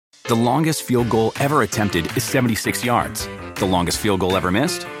The longest field goal ever attempted is 76 yards. The longest field goal ever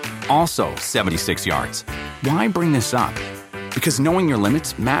missed? Also 76 yards. Why bring this up? Because knowing your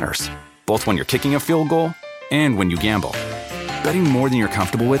limits matters, both when you're kicking a field goal and when you gamble. Betting more than you're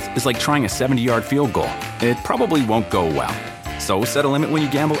comfortable with is like trying a 70-yard field goal. It probably won't go well. So set a limit when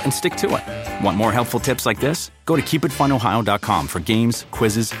you gamble and stick to it. Want more helpful tips like this? Go to keepitfunohio.com for games,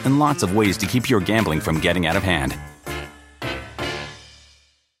 quizzes, and lots of ways to keep your gambling from getting out of hand.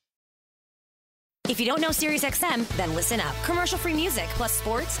 If you don't know SiriusXM, then listen up. Commercial-free music, plus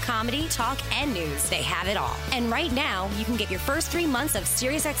sports, comedy, talk, and news. They have it all. And right now, you can get your first 3 months of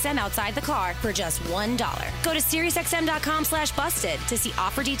SiriusXM outside the car for just $1. Go to SiriusXM.com/busted to see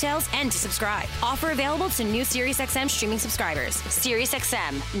offer details and to subscribe. Offer available to new SiriusXM streaming subscribers.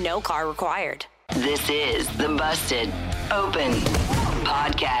 SiriusXM, no car required. This is the Busted Open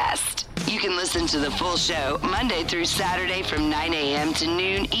Podcast. You can listen to the full show Monday through Saturday from 9 a.m. to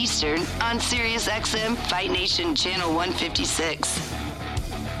noon Eastern on SiriusXM Fight Nation Channel 156.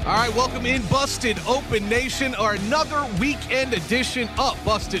 All right, welcome in Busted Open Nation, or another weekend edition of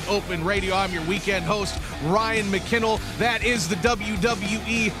Busted Open Radio. I'm your weekend host, Ryan McKinnell. That is the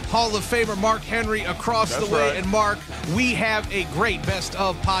WWE Hall of Famer, Mark Henry, across the way. Right. And Mark, we have a great Best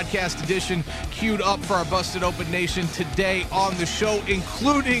of Podcast edition queued up for our Busted Open Nation today on the show,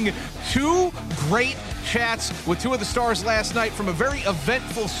 including 2 great chats with 2 of the stars last night from a very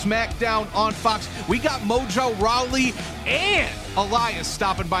eventful SmackDown on Fox. We got Mojo Rawley and Elias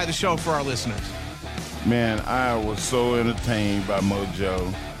stopping by the show for our listeners. Man, I was so entertained by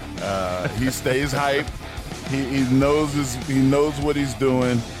Mojo. He stays hype. He knows what he's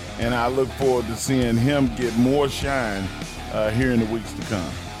doing, and I look forward to seeing him get more shine here in the weeks to come.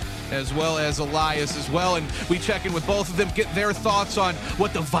 As well as Elias as well. And we check in with both of them, get their thoughts on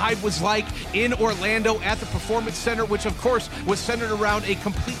what the vibe was like in Orlando at the Performance Center, which of course was centered around a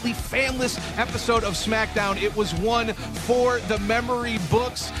completely fanless episode of SmackDown. It was one for the memory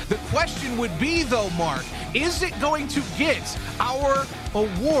books. The question would be, though, Mark, is it going to get our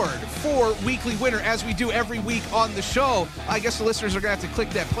award for weekly winner, as we do every week on the show? I guess the listeners are going to have to click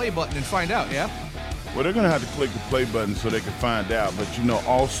that play button and find out, yeah? Well, they're going to have to click the play button so they can find out. But,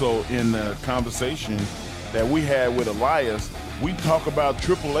 also in the conversation that we had with Elias, we talk about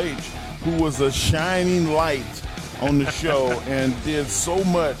Triple H, who was a shining light on the show and did so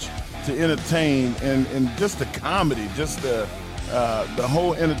much to entertain, and just the comedy, just the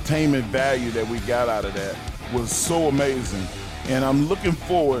whole entertainment value that we got out of that was so amazing. And I'm looking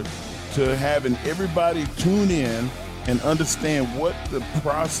forward to having everybody tune in and understand what the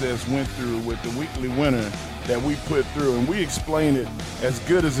process went through with the weekly winner that we put through. And we explained it as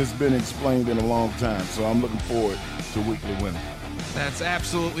good as it's been explained in a long time. So I'm looking forward to weekly winner. That's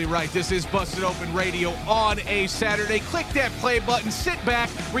absolutely right. This is Busted Open Radio on a Saturday. Click that play button, sit back,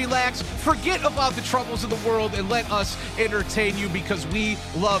 relax, forget about the troubles of the world, and let us entertain you, because we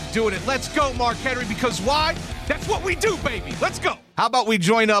love doing it. Let's go, Mark Henry, because why? That's what we do, baby. Let's go. How about we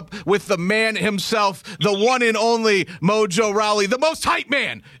join up with the man himself, the one and only Mojo Rawley, the most hype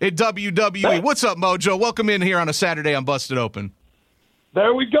man in WWE. What's up, Mojo? Welcome in here on a Saturday on Busted Open.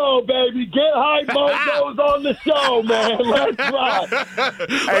 There we go, baby. Get hype, Mojo's on the show, man. Let's rock.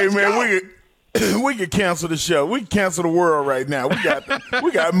 Hey, man, we could cancel the show. We can cancel the world right now. We got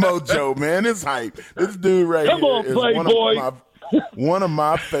Mojo, man. It's hype. This dude right here is Playboy. one of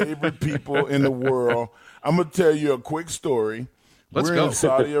my favorite people in the world. I'm going to tell you a quick story. We're in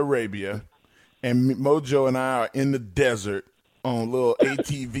Saudi Arabia, and Mojo and I are in the desert on little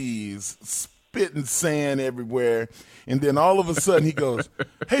ATVs, spitting sand everywhere. And then all of a sudden he goes,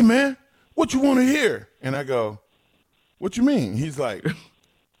 "Hey, man, what you want to hear?" And I go, "What you mean?" He's like,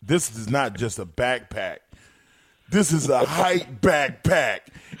 "This is not just a backpack. This is a hype backpack."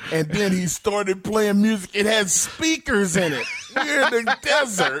 And then he started playing music. It had speakers in it. We're in the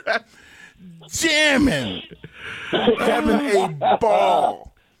desert, jamming, having a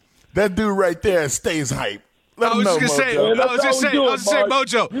ball. That dude right there stays hype. I was just gonna say,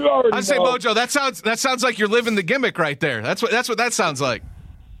 Mojo. Mojo. That sounds like you're living the gimmick right there. That's what that sounds like.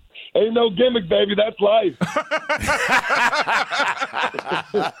 Ain't no gimmick, baby. That's life.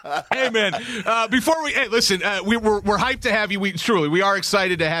 Hey, man. Listen. We're hyped to have you. We are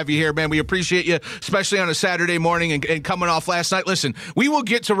excited to have you here, man. We appreciate you, especially on a Saturday morning and coming off last night. Listen, we will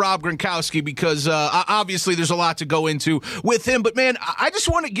get to Rob Gronkowski because obviously there's a lot to go into with him. But man, I just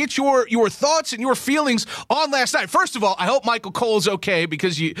want to get your thoughts and your feelings on last night. First of all, I hope Michael Cole's okay,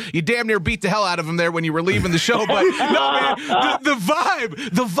 because you damn near beat the hell out of him there when you were leaving the show. But no, man,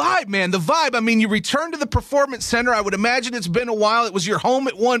 the vibe vibe, man. The vibe. I mean, you returned to the Performance Center. I would imagine it's been a while. It was your home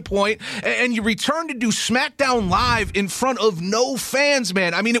at one point, and you returned to do SmackDown Live in front of no fans,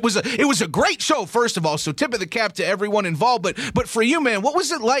 man. I mean, it was a great show, first of all, so tip of the cap to everyone involved. But for you, man, what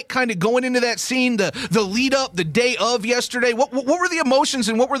was it like kind of going into that scene, the lead up, the day of yesterday? What were the emotions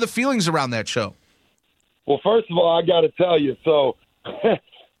and what were the feelings around that show? Well, first of all, I got to tell you, so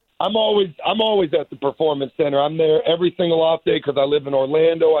I'm always at the Performance Center. I'm there every single off day because I live in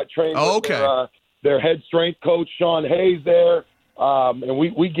Orlando. I train with their head strength coach, Sean Hayes, there, and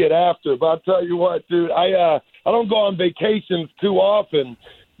we get after it. But I'll tell you what, dude, I don't go on vacations too often,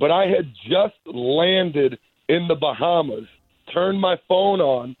 but I had just landed in the Bahamas, turned my phone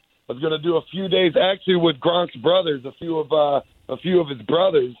on. I was going to do a few days actually with Gronk's brothers, a few of his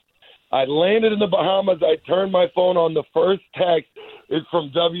brothers. I landed in the Bahamas. I turned my phone on. The first text is from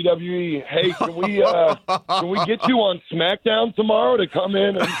WWE. Hey, can we get you on SmackDown tomorrow to come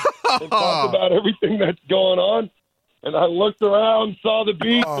in and talk about everything that's going on? And I looked around, saw the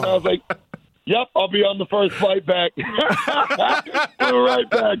beach, and I was like, yep, I'll be on the first flight back. Flew right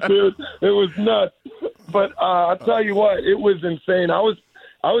back, dude. It was nuts. But I'll tell you what, it was insane. I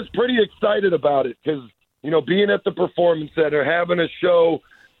was pretty excited about it because, being at the Performance Center, having a show,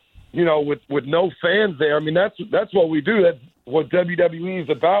 with no fans there. I mean, that's what we do. That's what WWE is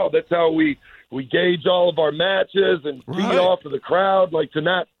about. That's how we gauge all of our matches and feed off of the crowd. Like to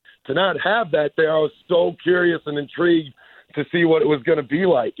not have that there, I was so curious and intrigued to see what it was going to be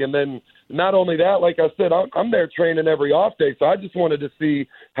like. And then not only that, like I said, I'm there training every off day, so I just wanted to see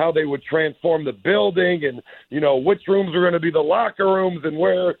how they would transform the building and, which rooms are going to be the locker rooms and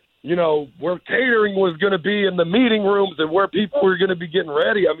where catering was going to be in the meeting rooms and where people were going to be getting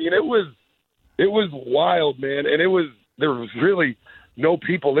ready. I mean, it was wild, man. And there was really no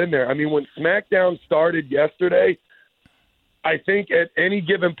people in there. I mean, when SmackDown started yesterday, I think at any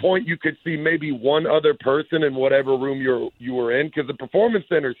given point you could see maybe one other person in whatever room you were in, because the Performance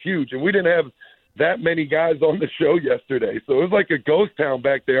Center is huge, and we didn't have that many guys on the show yesterday. So it was like a ghost town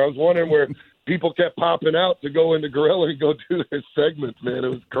back there. I was wondering where people kept popping out to go into Gorilla and go do their segments, man. It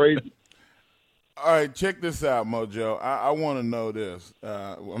was crazy. All right, check this out, Mojo. I want to know this.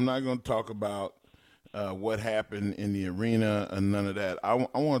 I'm not going to talk about what happened in the arena and none of that. I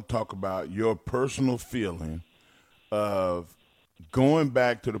want to talk about your personal feeling of going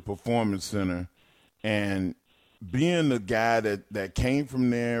back to the Performance Center and being the guy that came from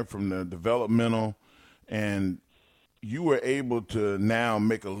there, from the developmental, and you were able to now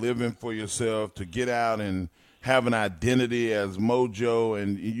make a living for yourself, to get out and have an identity as Mojo,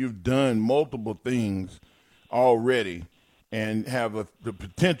 and you've done multiple things already and have the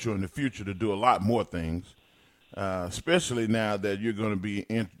potential in the future to do a lot more things, especially now that you're going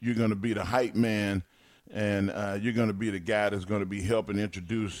to be the hype man, and you're going to be the guy that's going to be helping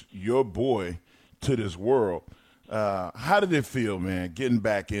introduce your boy to this world. How did it feel, man, getting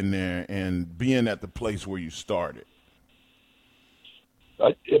back in there and being at the place where you started?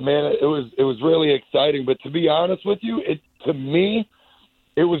 Man, it was really exciting. But to be honest with you, to me,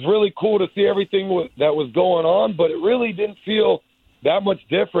 it was really cool to see everything that was going on. But it really didn't feel that much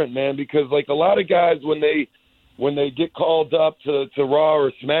different, man, because like a lot of guys when they get called up to Raw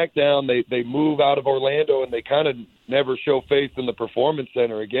or SmackDown, they move out of Orlando and they kind of never show face in the Performance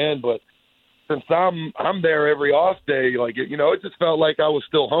Center again. But since I'm there every off day, like it just felt like I was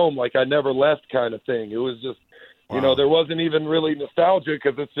still home, like I never left, kind of thing. It was just. Wow. There wasn't even really nostalgia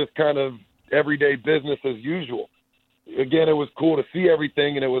because it's just kind of everyday business as usual. Again, it was cool to see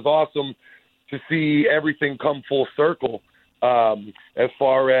everything, and it was awesome to see everything come full circle as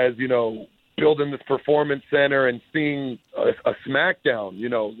far as, building this Performance Center and seeing a SmackDown,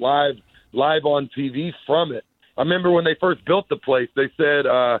 live on TV from it. I remember when they first built the place, they said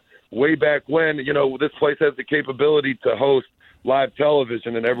way back when, this place has the capability to host live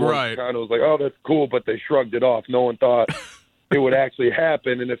television, and everyone kind of was like, oh, that's cool, but they shrugged it off. No one thought it would actually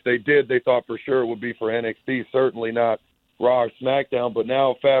happen, and if they did, they thought for sure it would be for NXT, certainly not Raw or SmackDown. But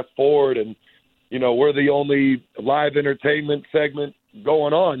now fast forward, and we're the only live entertainment segment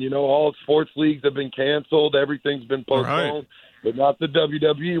going on. All sports leagues have been canceled, everything's been postponed, but not the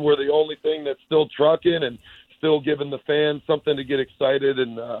WWE. We're the only thing that's still trucking and still giving the fans something to get excited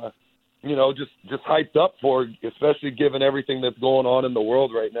and just hyped up for, especially given everything that's going on in the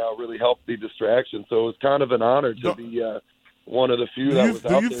world right now. Really helped the distraction. So it was kind of an honor to be one of the few that was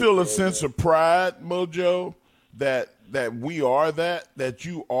out there. Do you feel a sense of pride, Mojo, that we are that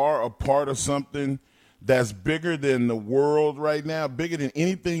you are a part of something that's bigger than the world right now, bigger than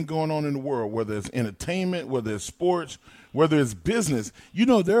anything going on in the world, whether it's entertainment, whether it's sports, whether it's business?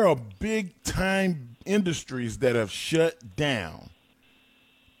 There are big-time industries that have shut down.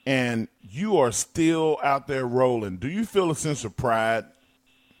 and you are still out there rolling. Do you feel a sense of pride?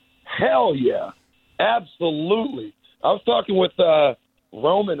 Hell yeah. Absolutely. I was talking with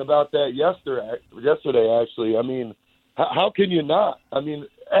Roman about that yesterday, actually. I mean, how can you not? I mean,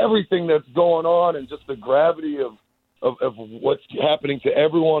 everything that's going on and just the gravity of what's happening to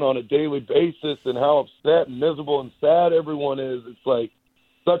everyone on a daily basis and how upset and miserable and sad everyone is. It's like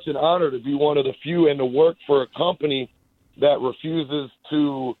such an honor to be one of the few and to work for a company that refuses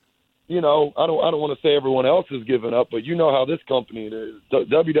to, you know, I don't want to say everyone else has given up, but you know how this company is.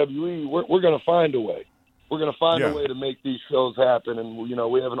 WWE, we're going to find a way. We're going to find a way to make these shows happen. And, you know,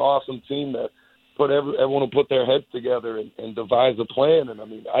 we have an awesome team that everyone will put their heads together and devise a plan. And, I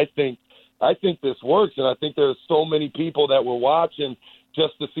mean, I think this works, and I think there's so many people that were watching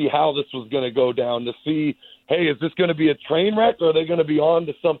just to see how this was going to go down, to see, hey, is this going to be a train wreck, or are they going to be on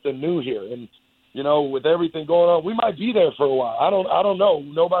to something new here? And, you know, with everything going on, we might be there for a while. I don't know.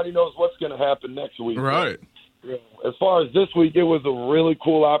 Nobody knows what's going to happen next week. Right. But, as far as this week, it was a really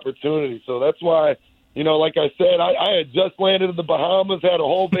cool opportunity. So that's why, you know, like I said, I had just landed in the Bahamas, had a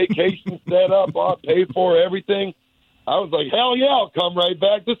whole vacation set up, all paid for, everything. I was like, hell yeah, I'll come right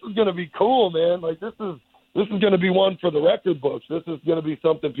back. This is going to be cool, man. Like, this is going to be one for the record books. This is going to be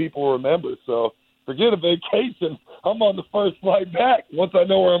something people remember. So forget a vacation. I'm on the first flight back once I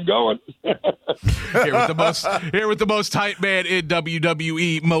know where I'm going. Here with the most hype man in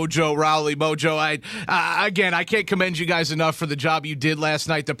WWE, Mojo Rawley. Mojo, I can't commend you guys enough for the job you did last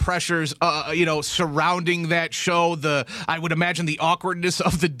night. The pressures, surrounding that show. I would imagine the awkwardness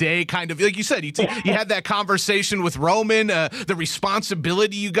of the day, kind of like you said. You had that conversation with Roman. The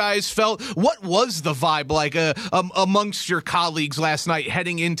responsibility you guys felt. What was the vibe like amongst your colleagues last night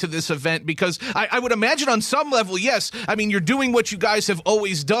heading into this event? Because I would imagine on some level, yes. I mean, you're doing what you guys have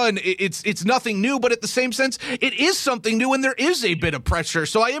always done. It's nothing new, but at the same sense, it is something new, and there is a bit of pressure.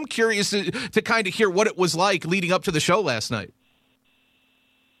 So I am curious to kind of hear what it was like leading up to the show last night.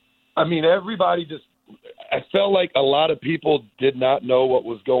 I mean, everybody I felt like a lot of people did not know what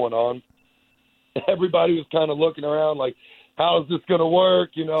was going on. Everybody was kind of looking around like, how is this going to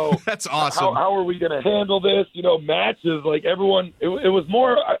work? You know, that's awesome. How are we going to handle this? You know, matches, like everyone, it was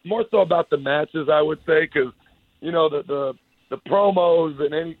more so about the matches, I would say, because, you know, the promos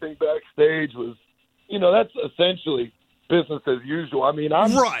and anything backstage was, you know, that's essentially business as usual. I mean,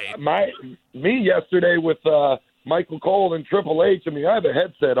 me yesterday with Michael Cole and Triple H, I mean, I have a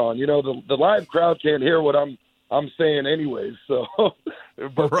headset on. You know, the live crowd can't hear what I'm saying anyways. So,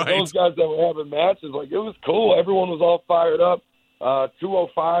 but for those guys that were having matches, like, it was cool. Everyone was all fired up.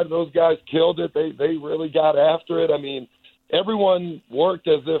 205, those guys killed it. They really got after it. I mean, everyone worked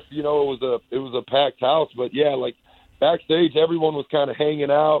as if, you know, it was a packed house. But yeah, like backstage, everyone was kind of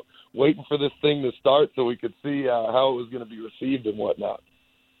hanging out, waiting for this thing to start so we could see how it was going to be received and whatnot.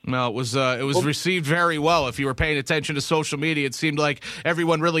 No, it was received very well. If you were paying attention to social media, it seemed like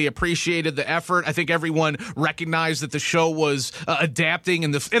everyone really appreciated the effort. I think everyone recognized that the show was adapting,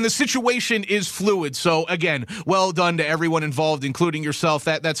 and the situation is fluid. So again, well done to everyone involved, including yourself.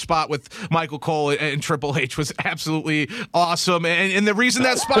 That spot with Michael Cole and Triple H was absolutely awesome. And the reason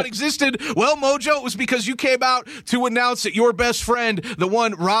that spot existed, well, Mojo, it was because you came out to announce that your best friend, the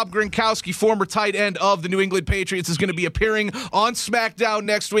one Rob Gronkowski, former tight end of the New England Patriots, is going to be appearing on SmackDown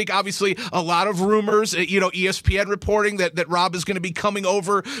next week. Obviously, a lot of rumors, ESPN reporting that Rob is going to be coming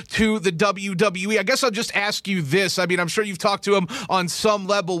over to the WWE. I guess I'll just ask you this. I mean, I'm sure you've talked to him on some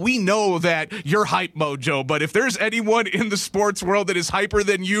level. We know that you're hype, Mojo, but if there's anyone in the sports world that is hyper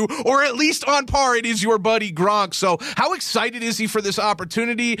than you, or at least on par, it is your buddy Gronk. So how excited is he for this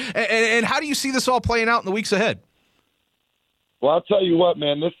opportunity, and how do you see this all playing out in the weeks ahead? Well, I'll tell you what,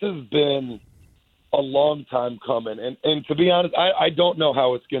 man, this has been a long time coming. And to be honest, I don't know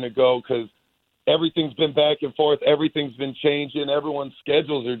how it's going to go because everything's been back and forth. Everything's been changing. Everyone's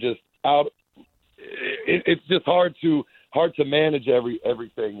schedules are just out. It's just hard to manage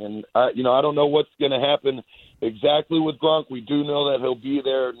everything. And, I don't know what's going to happen exactly with Gronk. We do know that he'll be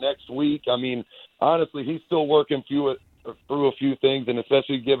there next week. I mean, honestly, he's still working through a few things, and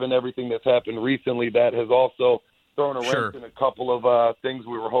especially given everything that's happened recently, that has also thrown a wrench in a couple of things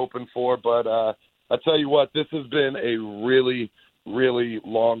we were hoping for. But I tell you what, this has been a really, really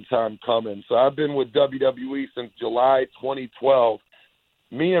long time coming. So I've been with WWE since July 2012.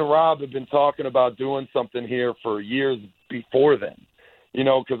 Me and Rob have been talking about doing something here for years before then. You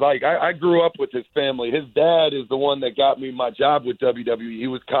know, because I grew up with his family. His dad is the one that got me my job with WWE. He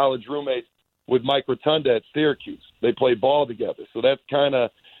was college roommates with Mike Rotunda at Syracuse. They played ball together. So that's kind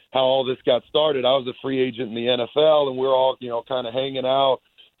of how all this got started. I was a free agent in the NFL, and we're all, kind of hanging out,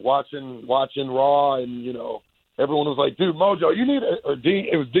 watching Raw, and everyone was like, dude, Mojo, you need or Dean,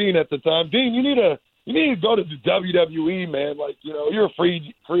 it was Dean at the time. Dean, you need to go to the WWE, man. Like, you're a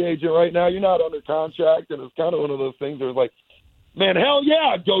free agent right now. You're not under contract. And it's kind of one of those things where it's like, man, hell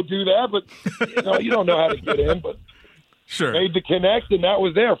yeah, I'd go do that. But, you don't know how to get in. But sure, made the connect, and that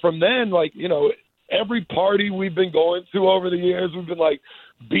was there. From then, like, every party we've been going to over the years, we've been, like,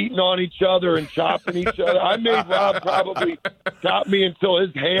 beating on each other and chopping each other. I made Rob probably chop me until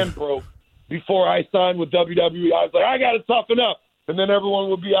his hand broke before I signed with WWE. I was like, I got to toughen up. And then everyone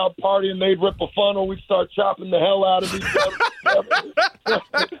would be out partying. They'd rip a funnel. We'd start chopping the hell out of each other.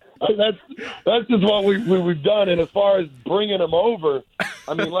 That's just what we've done. And as far as bringing them over,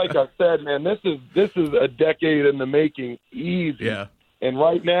 I mean, like I said, man, this is a decade in the making. Easy. Yeah. And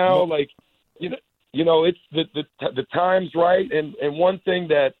right now, like, it's the time's right. And one thing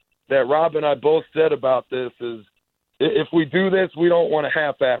that Rob and I both said about this is, if we do this, we don't want to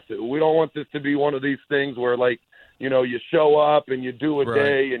half-ass it. We don't want this to be one of these things where, like, you show up and you do a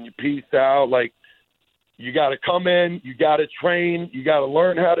day and you peace out. Like, you got to come in, you got to train, you got to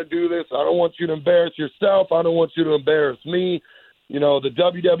learn how to do this. I don't want you to embarrass yourself. I don't want you to embarrass me. The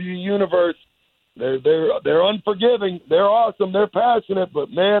WWE universe, they're unforgiving. They're awesome. They're passionate, but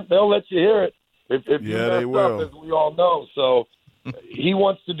man, they'll let you hear it if you mess up, as we all know. So he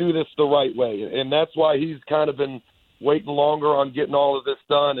wants to do this the right way, and that's why he's kind of been waiting longer on getting all of this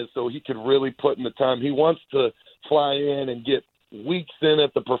done, is so he could really put in the time. He wants to fly in and get weeks in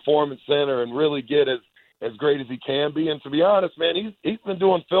at the Performance Center and really get as great as he can be. And to be honest, man, he's been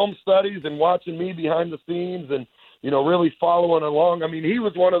doing film studies and watching me behind the scenes and, really following along. I mean, he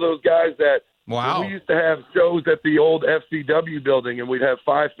was one of those guys that we used to have shows at the old FCW building, and we'd have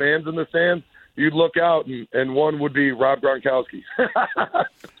 5 fans in the stands. You'd look out, and one would be Rob Gronkowski.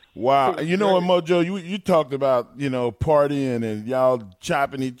 Wow. You know what, Mojo, you talked about, partying and y'all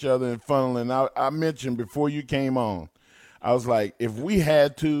chopping each other and funneling. I mentioned before you came on, I was like, if we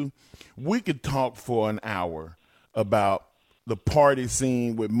had to, we could talk for an hour about the party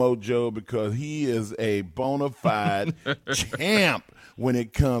scene with Mojo, because he is a bona fide champ when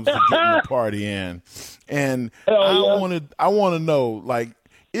it comes to getting the party in. And I want to know, like,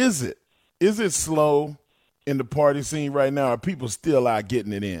 is it slow in the party scene right now? Are people still out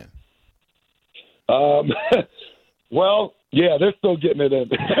getting it in? Well, yeah, they're still getting it in.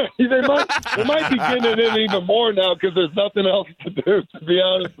 they might be getting it in even more now because there's nothing else to do, to be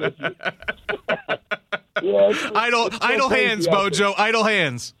honest with you. Yeah, idle hands, Mojo. Idle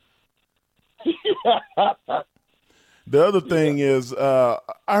hands. The other thing is, I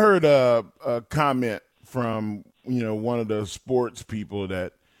heard a comment from one of the sports people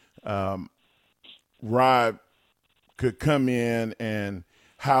that Rob could come in, and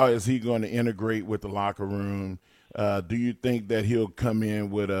how is he going to integrate with the locker room? Do you think that he'll come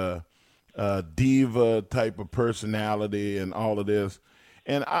in with a diva type of personality and all of this?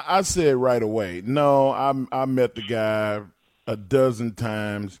 And I said right away, no, I met the guy a dozen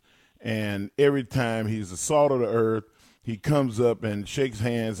times, and every time he's the salt of the earth. He comes up and shakes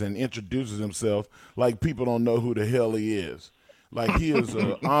hands and introduces himself like people don't know who the hell he is. Like, he is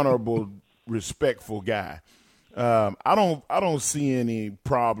an honorable, respectful guy. I don't see any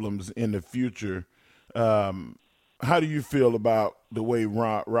problems in the future. How do you feel about the way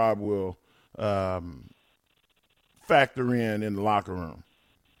Rob will factor in the locker room?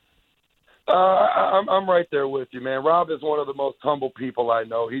 I'm right there with you, man. Rob is one of the most humble people I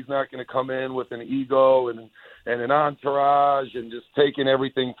know. He's not going to come in with an ego and an entourage and just taking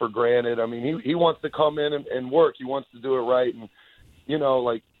everything for granted. I mean, he wants to come in and work. He wants to do it right. And,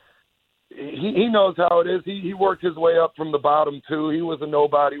 like, he knows how it is. He worked his way up from the bottom, too. He was a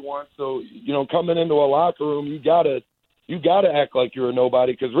nobody once. So, coming into a locker room, you gotta act like you're a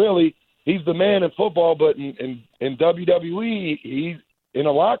nobody, because really he's the man in football, but in WWE, he's in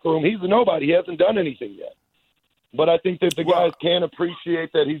a locker room, he's a nobody. He hasn't done anything yet. But I think that the guys can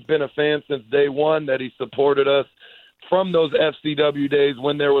appreciate that he's been a fan since day one, that he supported us from those FCW days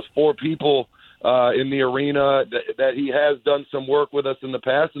when there was 4 people in the arena, that he has done some work with us in the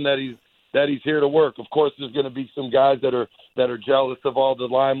past, and that he's here to work. Of course, there's going to be some guys that are jealous of all the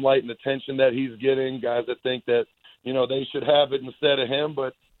limelight and attention that he's getting, guys that think that, they should have it instead of him.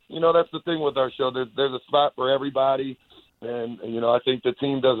 But, that's the thing with our show. There's a spot for everybody. And, I think the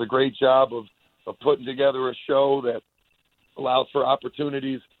team does a great job of putting together a show that allows for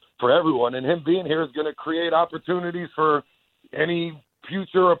opportunities for everyone. And him being here is going to create opportunities for any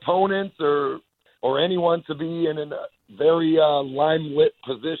future opponents or anyone to be in a very limelight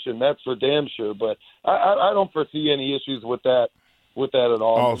position. That's for damn sure. But I don't foresee any issues with that at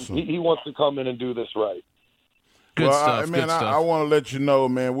all. Awesome. He wants to come in and do this right. Good stuff. I want to let you know,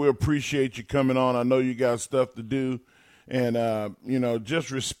 man, we appreciate you coming on. I know you got stuff to do. And,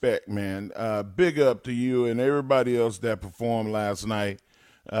 just respect, man. Big up to you and everybody else that performed last night.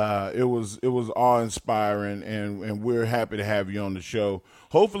 It was awe-inspiring, and we're happy to have you on the show.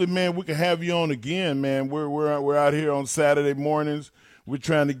 Hopefully, man, we can have you on again, man. We're out here on Saturday mornings. We're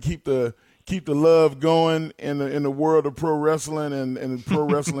trying to keep the love going in the world of pro wrestling and pro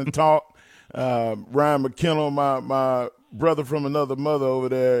wrestling talk. Ryan McKinnell, my brother from another mother over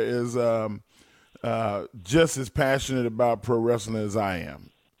there, is just as passionate about pro wrestling as I am.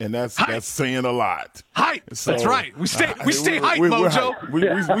 And that's saying a lot. Hype. So, that's right. We stay hype, Mojo.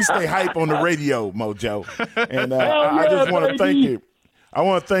 We stay hype on the radio, Mojo. And I just want to thank you. I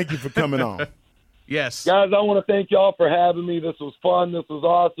want to thank you for coming on. Yes. Guys, I want to thank y'all for having me. This was fun. This was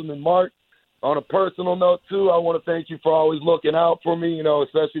awesome. And Mark, on a personal note, too, I want to thank you for always looking out for me,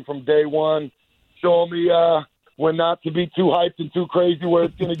 especially from day one, showing me when not to be too hyped and too crazy where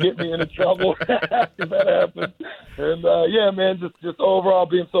it's going to get me into trouble after that happens. And, man, just overall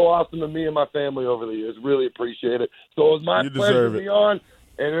being so awesome to me and my family over the years. Really appreciate it. So it was my pleasure to be on,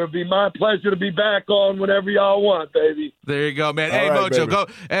 and it'll be my pleasure to be back on whenever y'all want, baby. There you go, man. Hey, right, Mojo, go.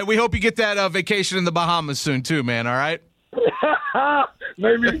 And we hope you get that vacation in the Bahamas soon, too, man, all right?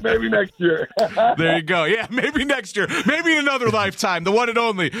 maybe next year. There you go. Yeah, maybe next year. Maybe in another lifetime. The one and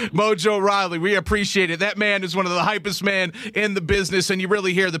only Mojo Rawley. We appreciate it. That man is one of the hypest men in the business, and you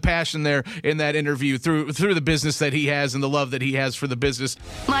really hear the passion there in that interview through the business that he has and the love that he has for the business.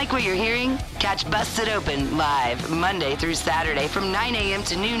 Like what you're hearing? Catch Busted Open live Monday through Saturday from 9 a.m.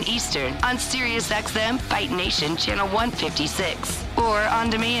 to noon Eastern on SiriusXM Fight Nation Channel 156 or on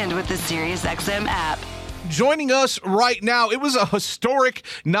demand with the SiriusXM app. Joining us right now, it was a historic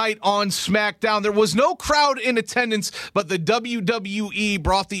night on SmackDown. There was no crowd in attendance, but the WWE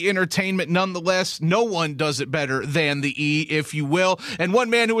brought the entertainment nonetheless. No one does it better than the E, if you will. And one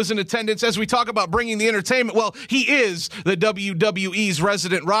man who was in attendance, as we talk about bringing the entertainment, well, he is the WWE's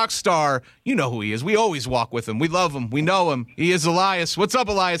resident rock star. You know who he is. We always walk with him. We love him. We know him. He is Elias. What's up,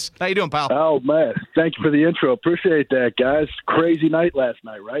 Elias? How you doing, pal? Oh, man. Thank you for the intro. Appreciate that, guys. Crazy night last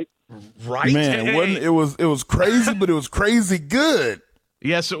night, right? Right, man. Hey. It was crazy, but it was crazy good.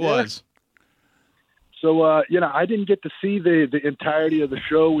 Yes, it was. So, I didn't get to see the entirety of the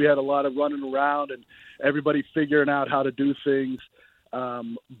show. We had a lot of running around and everybody figuring out how to do things.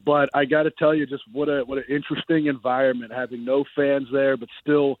 But I got to tell you, just what an interesting environment, having no fans there, but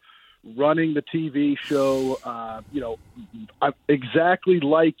still running the TV show. Exactly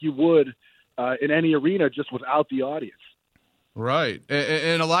like you would in any arena, just without the audience. Right.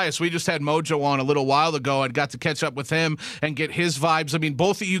 And Elias, we just had Mojo on a little while ago. I got to catch up with him and get his vibes. I mean,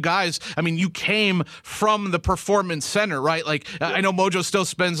 both of you guys, you came from the Performance Center, right? Like, I know Mojo still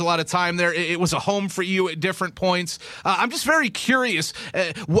spends a lot of time there. It was a home for you at different points. I'm just very curious.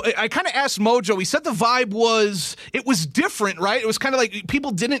 I kind of asked Mojo, he said the vibe was different, right? It was kind of like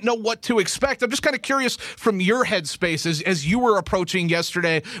people didn't know what to expect. I'm just kind of curious from your headspace as you were approaching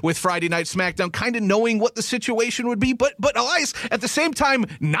yesterday with Friday Night SmackDown, kind of knowing what the situation would be. But Elias, at the same time,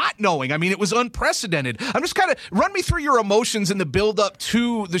 not knowing. It was unprecedented. I'm just kind of run me through your emotions in the build up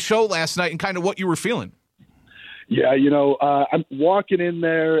to the show last night and kind of what you were feeling. Yeah, I'm walking in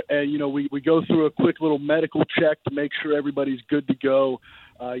there and, we go through a quick little medical check to make sure everybody's good to go,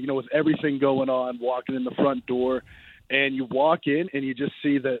 with everything going on, walking in the front door. And you walk in and you just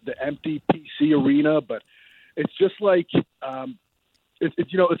see the empty PC arena, but it's just like,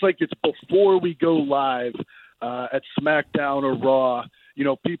 it's like it's before we go live at SmackDown or Raw.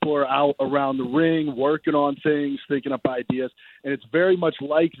 People are out around the ring working on things, thinking up ideas, and it's very much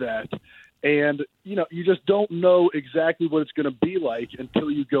like that. And, you just don't know exactly what it's going to be like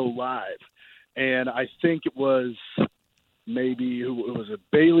until you go live. And I think it was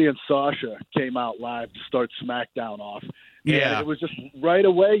Bayley and Sasha came out live to start SmackDown off. Yeah. And it was just right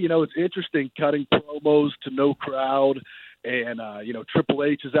away, it's interesting cutting promos to no crowd. And, Triple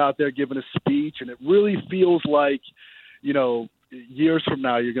H is out there giving a speech, and it really feels like, years from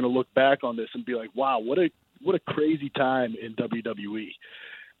now, you're going to look back on this and be like, wow, what a crazy time in WWE.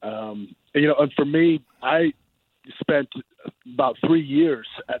 And for me, I spent about 3 years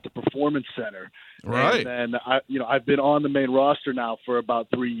at the Performance Center. Right. And then I've been on the main roster now for about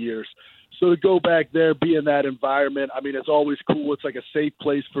 3 years. So to go back there, be in that environment, it's always cool. It's like a safe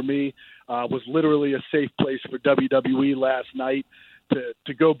place for me. Was literally a safe place for WWE last night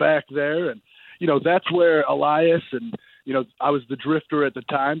to go back there. And, that's where Elias and, I was the drifter at the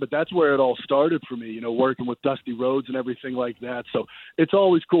time, but that's where it all started for me, working with Dusty Rhodes and everything like that. So it's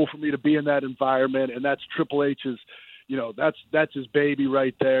always cool for me to be in that environment. And that's Triple H's, that's his baby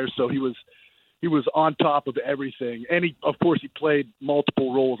right there. So he was he was on top of everything. And of course, he played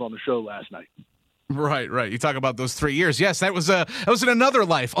multiple roles on the show last night. Right. You talk about those 3 years. Yes, that was in another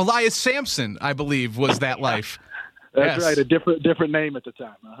life. Elias Sampson, I believe, was that life. That's right. A different name at the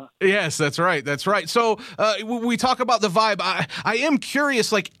time. Uh-huh. Yes, that's right. So we talk about the vibe. I am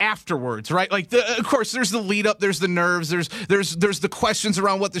curious, like afterwards, right? Like of course, there's the lead up, there's the nerves, there's the questions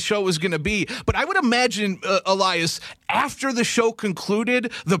around what the show is going to be. But I would imagine, Elias, after the show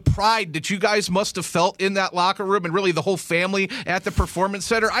concluded, the pride that you guys must have felt in that locker room, and really the whole family at the Performance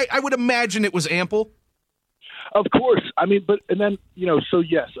Center, I would imagine it was ample. Of course. I mean, and then, so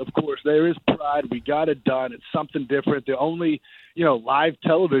yes, of course, there is pride. We got it done. It's something different. The only, live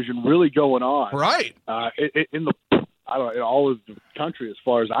television really going on. Right. In all of the country, as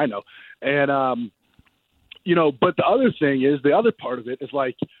far as I know. And, but the other thing is, the other part of it is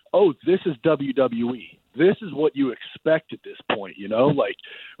like, oh, this is WWE. This is what you expect at this point, like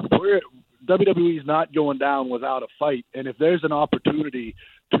WWE is not going down without a fight. And if there's an opportunity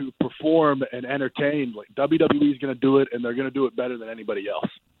to perform and entertain, like WWE is going to do it, and they're going to do it better than anybody else.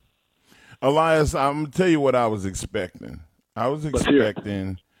 Elias, I'm going to tell you what I was expecting. I was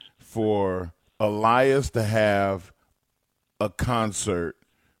expecting for Elias to have a concert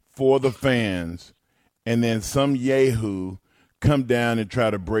for the fans, and then some yahoo come down and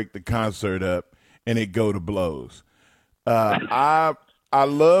try to break the concert up, and it go to blows. I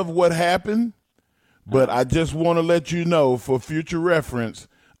love what happened, but I just want to let you know, for future reference,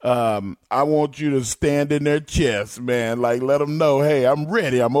 I want you to stand in their chest, man. Like, let them know, hey, I'm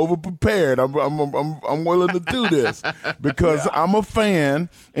ready. I'm over prepared. I'm willing to do this because I'm a fan,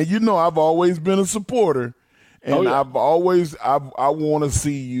 and I've always been a supporter, and I want to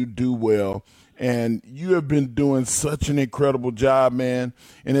see you do well. And you have been doing such an incredible job, man.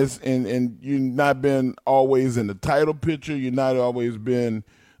 And and you've not been always in the title picture. You've not always been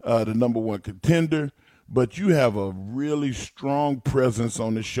the number one contender. But you have a really strong presence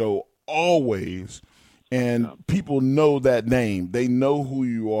on the show always, and people know that name. They know who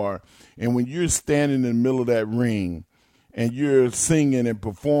you are. And when you're standing in the middle of that ring and you're singing and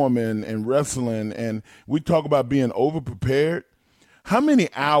performing and wrestling, and we talk about being over-prepared, how many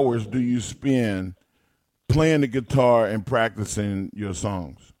hours do you spend playing the guitar and practicing your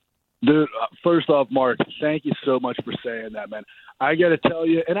songs? Dude, first off, Mark, thank you so much for saying that, man. I got to tell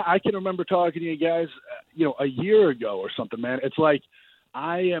you, and I can remember talking to you guys, a year ago or something, man. It's like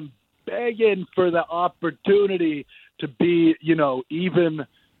I am begging for the opportunity to be,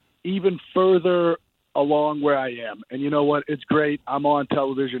 even further along where I am. And you know what? It's great. I'm on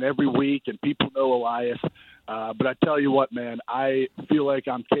television every week, and people know Elias. But I tell you what, man, I feel like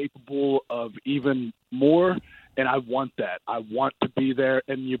I'm capable of even more, and I want that. I want to be there,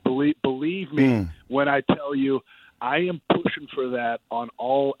 and you believe me when I tell you I am pushing for that on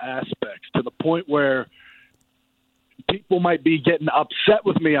all aspects, to the point where people might be getting upset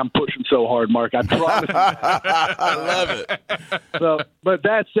with me. I'm pushing so hard, Mark. I promise. I love it. So, but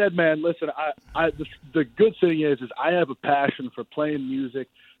that said, man, listen, the good thing is I have a passion for playing music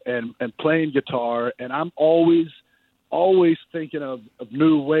and playing guitar, and I'm always thinking of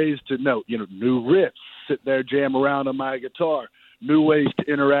new ways to note, new riffs, sit there, jam around on my guitar, new ways to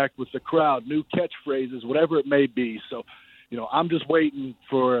interact with the crowd, new catchphrases, whatever it may be. So, I'm just waiting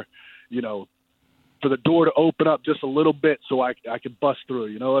for the door to open up just a little bit so I can bust through.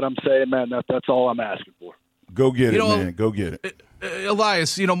 You know what I'm saying, man? That's all I'm asking for. Go get it, man. Go get it.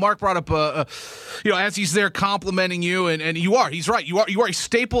 Elias, Mark brought up, as he's there complimenting you, and he's right. You are a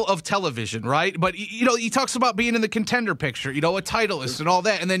staple of television, right? But, he talks about being in the contender picture, a titleist and all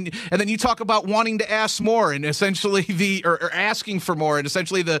that. And then you talk about wanting to ask more, and essentially or asking for more, and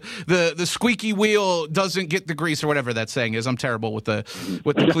essentially the squeaky wheel doesn't get the grease, or whatever that saying is. I'm terrible with the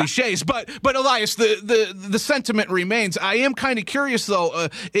cliches. But Elias, the sentiment remains. I am kind of curious, though,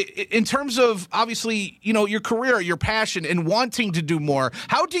 in terms of, obviously, your career, your passion, and wanting to do more.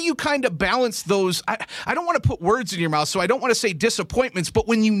 How do you kind of balance those? I don't want to put words in your mouth, so I don't want to say disappointments, but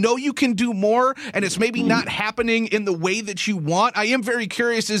when you can do more and it's maybe not happening in the way that you want, I am very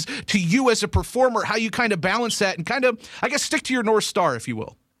curious as to you as a performer, how you kind of balance that and kind of, I guess, stick to your North Star, if you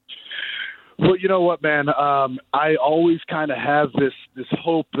will. Well, you know what, man? I always kind of have this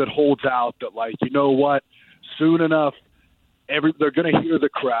hope that holds out that, like, you know what, soon enough, they're going to hear the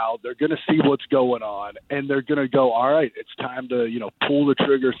crowd, they're going to see what's going on, and they're going to go, all right, it's time to, pull the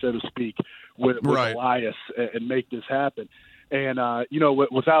trigger, so to speak, with Elias and make this happen. And,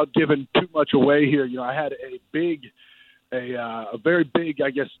 without giving too much away here, I had a very big, I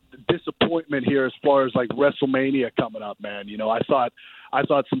guess, disappointment here as far as like WrestleMania coming up, man. I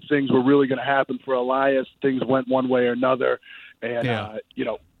thought some things were really going to happen for Elias. Things went one way or another. And,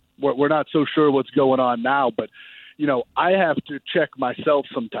 we're not so sure what's going on now, but you know, I have to check myself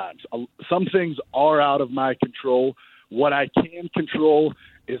sometimes. Some things are out of my control. What I can control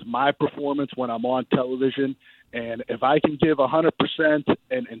is my performance when I'm on television. And if I can give 100%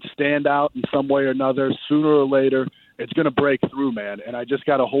 and stand out in some way or another, sooner or later, it's going to break through, man. And I just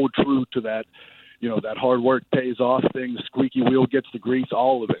got to hold true to that, you know, that hard work pays off thing, the squeaky wheel gets the grease,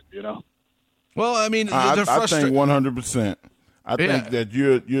 all of it, you know. Well, I mean, I think 100%. I think that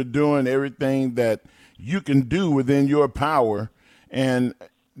you're doing everything that you can do within your power, and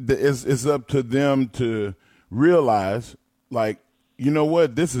it's up to them to realize, like, you know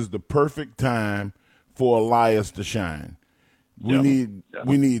what, this is the perfect time for Elias to shine. We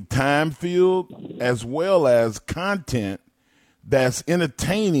need time filled as well as content that's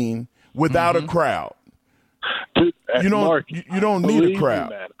entertaining without a crowd. Dude, you don't Mark, you don't need a crowd.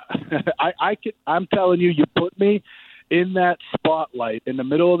 Me, man. I'm telling you, you put me in that spotlight in the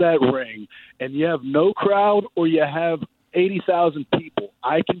middle of that ring, and you have no crowd or you have 80,000 people,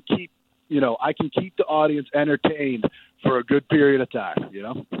 I can keep the audience entertained for a good period of time, you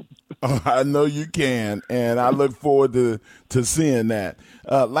know? Oh, I know you can, and I look forward to seeing that.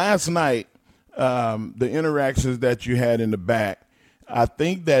 Last night, the interactions that you had in the back, I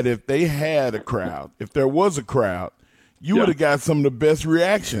think that if they had a crowd, if there was a crowd, you would have got some of the best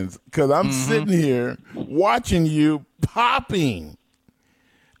reactions, because I'm sitting here watching you popping.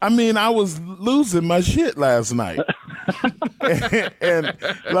 I mean, I was losing my shit last night. and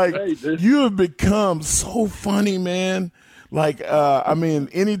like, you have become so funny, man. Like, I mean,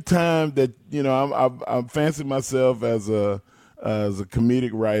 anytime that, you know, I'm fancy myself as a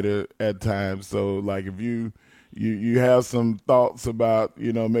comedic writer at times. So, like, if you have some thoughts about,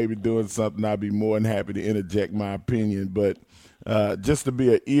 you know, maybe doing something, I'd be more than happy to interject my opinion. But just to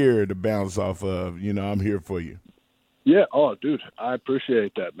be an ear to bounce off of, you know, I'm here for you. Yeah. Oh, dude, I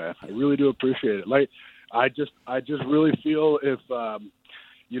appreciate that, man. I really do appreciate it. Like, I just really feel if,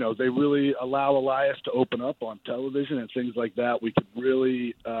 you know, they really allow Elias to open up on television and things like that, we could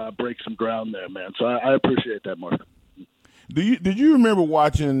really break some ground there, man. So I appreciate that, Mark. Did you remember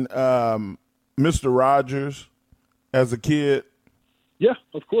watching Mr. Rogers as a kid? Yeah,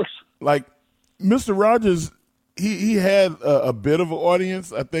 of course. Like, Mr. Rogers, he had a bit of an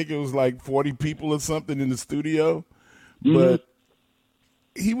audience. I think it was like 40 people or something in the studio. But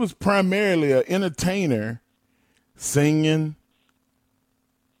he was primarily an entertainer, singing,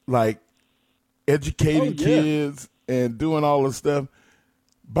 like educating kids and doing all this stuff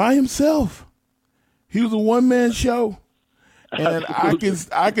by himself. He was a one-man show. And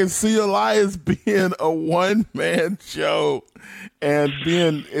I can see Elias being a one-man show and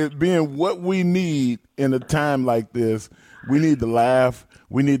being what we need in a time like this. We need to laugh.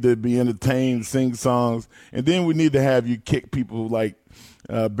 We need to be entertained, sing songs, and then we need to have you kick people like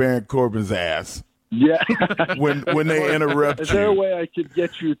Baron Corbin's ass. Yeah, when they interrupt you. Is there a way I could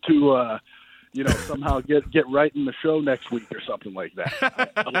get you to, you know, somehow get writing the show next week or something like that?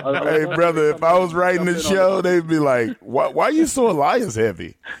 Hey, brother, if I was writing the show, they'd be like, "Why are you so Elias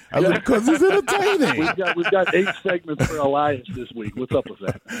heavy?" I was like, "Because he's entertaining." We've got 8 segments for Elias this week. What's up with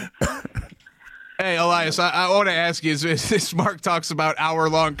that? Hey, Elias, I want to ask you, as Mark talks about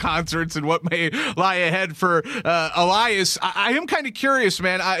hour-long concerts and what may lie ahead for Elias, I am kind of curious,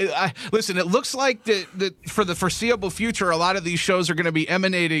 man. I listen, it looks like that for the foreseeable future, a lot of these shows are going to be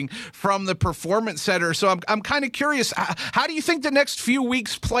emanating from the Performance Center. So I'm kind of curious, how do you think the next few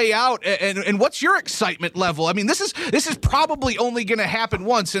weeks play out, and what's your excitement level? I mean, this is probably only going to happen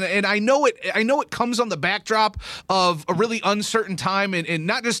once, and I know it comes on the backdrop of a really uncertain time in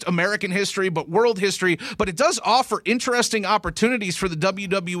not just American history, but world history, but it does offer interesting opportunities for the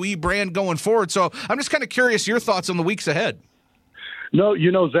WWE brand going forward. So I'm just kind of curious your thoughts on the weeks ahead. No,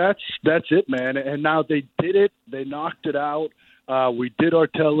 you know, that's it, man. And now they did it. They knocked it out. We did our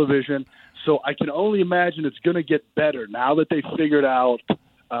television. So I can only imagine it's going to get better now that they figured out,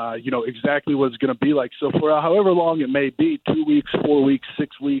 you know, exactly what it's going to be like. So for however long it may be, 2 weeks, 4 weeks,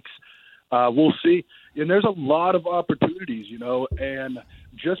 6 weeks, we'll see. And there's a lot of opportunities, you know, and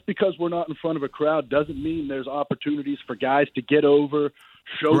just because we're not in front of a crowd doesn't mean there's opportunities for guys to get over,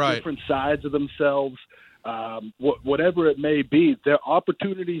 show different sides of themselves, whatever it may be. Their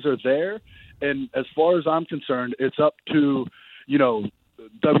opportunities are there, and as far as I'm concerned, it's up to, you know,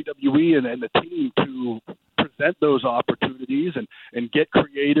 WWE and the team to present those opportunities and get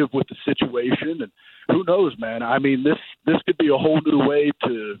creative with the situation. And who knows, man? I mean, this could be a whole new way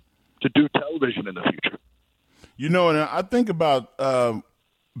to do television in the future. You know, and I think about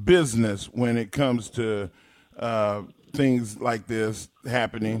business when it comes to things like this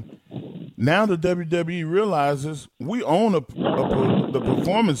happening. Now the WWE realizes we own the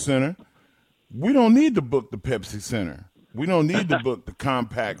Performance Center. We don't need to book the Pepsi Center. We don't need to book the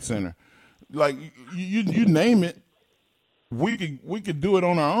Compact Center. Like you name it, we could do it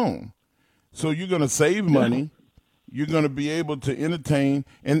on our own. So you're going to save money. You're going to be able to entertain.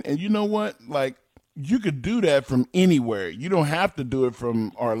 And you know what? Like, you could do that from anywhere. You don't have to do it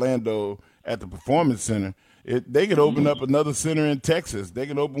from Orlando at the Performance Center. They could open up another center in Texas. They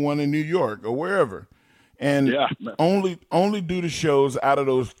could open one in New York or wherever. And only do the shows out of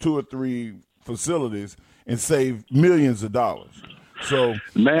those 2 or 3 facilities and save millions of dollars. So,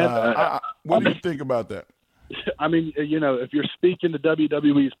 what do you think about that? I mean, you know, if you're speaking to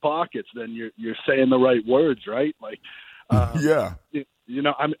WWE's pockets, then you're saying the right words, right? Like, yeah. You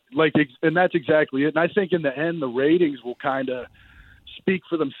know, I'm like, and that's exactly it. And I think in the end, the ratings will kind of speak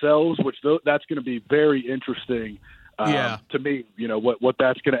for themselves, which that's going to be very interesting to me. You know, what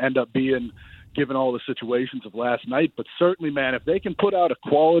that's going to end up being, given all the situations of last night. But certainly, man, if they can put out a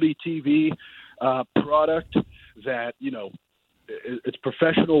quality TV product that, you know, it's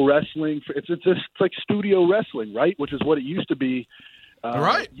professional wrestling. It's like studio wrestling, right? Which is what it used to be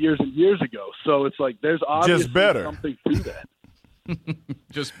years and years ago. So it's like there's obviously something to that.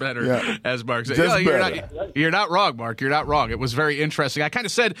 Just better, as Mark said. You're not wrong, Mark. You're not wrong. It was very interesting. I kind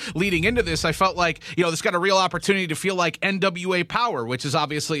of said leading into this, I felt like, you know, this got a real opportunity to feel like NWA Power, which is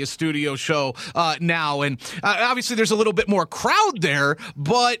obviously a studio show now. And obviously there's a little bit more crowd there,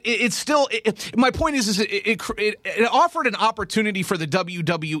 but it's still, my point is it offered an opportunity for the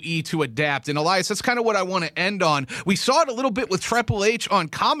WWE to adapt. And Elias, that's kind of what I want to end on. We saw it a little bit with Triple H on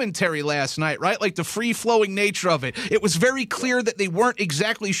commentary last night, right? Like the free-flowing nature of it. It was very clear that they weren't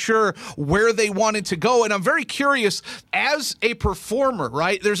exactly sure where they wanted to go. And I'm very curious, as a performer,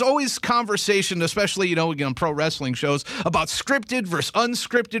 right? There's always conversation, especially, you know, on pro wrestling shows, about scripted versus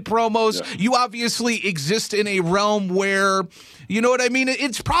unscripted promos. Yeah. You obviously exist in a realm where, you know what I mean?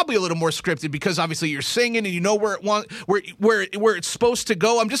 It's probably a little more scripted because obviously you're singing and you know where it's supposed to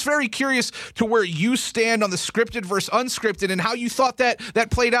go. I'm just very curious to where you stand on the scripted versus unscripted and how you thought that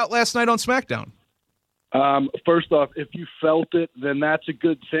played out last night on SmackDown. First off, if you felt it, then that's a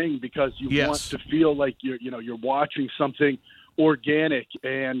good thing because you want to feel like you're watching something organic,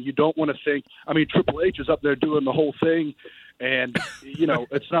 and you don't want to think. I mean, Triple H is up there doing the whole thing, and you know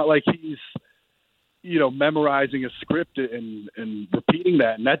it's not like he's memorizing a script and repeating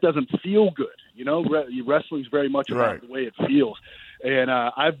that, and that doesn't feel good. You know, wrestling's very much about the way it feels, and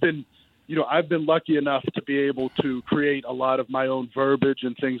I've been lucky enough to be able to create a lot of my own verbiage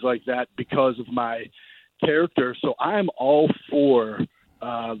and things like that because of my character. So I'm all for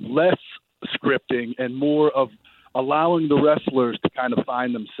less scripting and more of allowing the wrestlers to kind of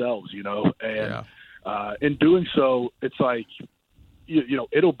find themselves, you know, and in doing so, it's like, you know,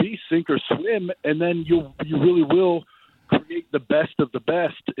 it'll be sink or swim, and then you really will create the best of the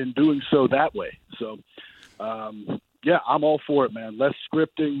best in doing so that way. So, I'm all for it, man. Less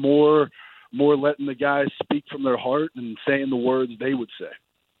scripting, more letting the guys speak from their heart and saying the words they would say.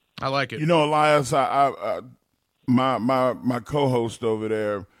 I like it. You know, Elias, my co-host over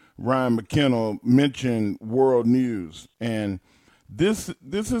there, Ryan McKinnell, mentioned world news, and this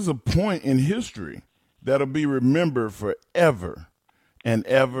is a point in history that'll be remembered forever and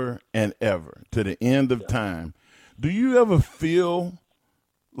ever and ever to the end of time. Do you ever feel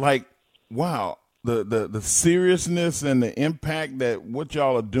like, wow, the seriousness and the impact that what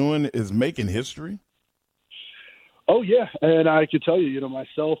y'all are doing is making history? Oh yeah, and I could tell you, you know,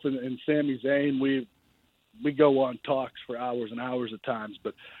 myself and Sami Zayn, we go on talks for hours and hours at times.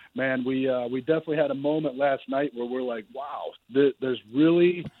 But man, we definitely had a moment last night where we're like, wow, there's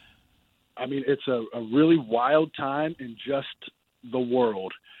really, I mean, it's a really wild time in just the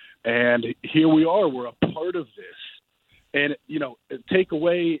world, and here we are, we're a part of this. And, you know, take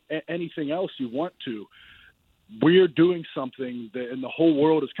away anything else you want to. We're doing something that, and the whole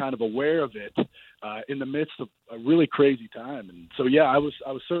world is kind of aware of it in the midst of a really crazy time. And so, I was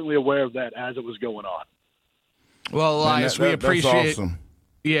certainly aware of that as it was going on. Well, Elias, we appreciate. That's awesome.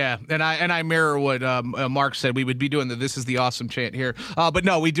 Yeah, and I mirror what Mark said. We would be doing the "This is the awesome" chant here, but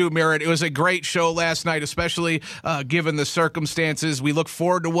no, we do mirror it. It was a great show last night, especially given the circumstances. We look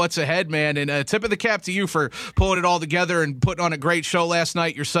forward to what's ahead, man. And tip of the cap to you for pulling it all together and putting on a great show last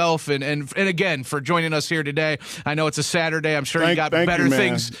night yourself, and again for joining us here today. I know it's a Saturday. I'm sure you got better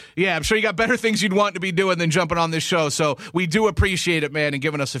things. Yeah, I'm sure you got better things you'd want to be doing than jumping on this show. So we do appreciate it, man, and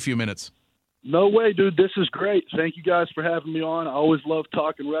giving us a few minutes. No way, dude. This is great. Thank you guys for having me on. I always love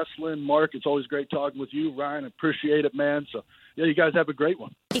talking wrestling. Mark, it's always great talking with you. Ryan, appreciate it, man. So, you guys have a great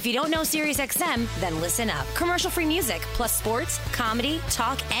one. If you don't know SiriusXM, then listen up. Commercial-free music, plus sports, comedy,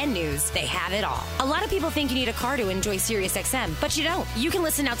 talk, and news. They have it all. A lot of people think you need a car to enjoy SiriusXM, but you don't. You can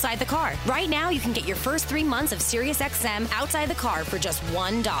listen outside the car. Right now, you can get your first 3 months of SiriusXM outside the car for just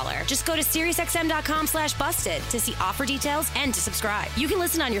 $1. Just go to SiriusXM.com/busted to see offer details and to subscribe. You can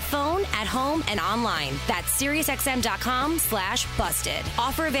listen on your phone, at home, and online. That's SiriusXM.com/busted.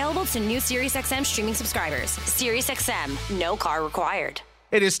 Offer available to new SiriusXM streaming subscribers. SiriusXM, no car required.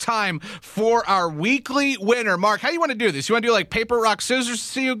 It is time for our weekly winner. Mark, how you want to do this? You want to do like paper, rock, scissors to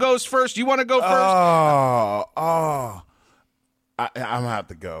see who goes first? You want to go first? I'm going to have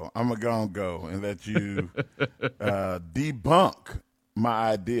to go. I'm going to go and let you debunk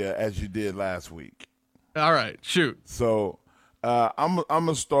my idea as you did last week. All right, shoot. So I'm going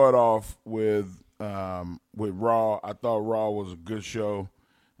to start off with Raw. I thought Raw was a good show.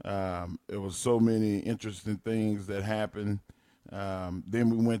 It was so many interesting things that happened. Then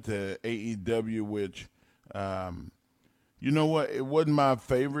we went to AEW, which, you know what? It wasn't my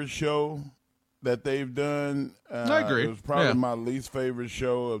favorite show that they've done. I agree. It was probably my least favorite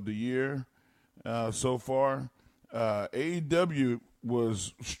show of the year so far. AEW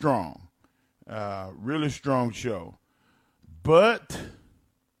was strong, really strong show. But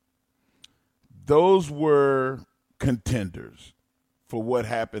those were contenders for what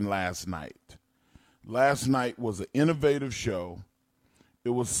happened last night. Last night was an innovative show.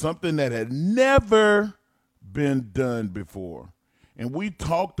 It was something that had never been done before. And we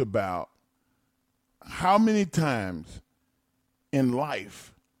talked about how many times in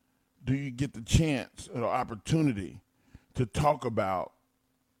life do you get the chance or the opportunity to talk about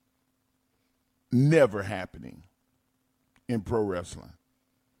never happening in pro wrestling?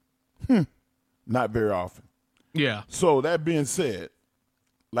 Not very often. Yeah. So that being said,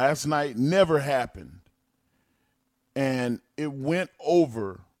 last night never happened, and it went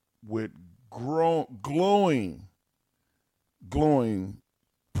over with glowing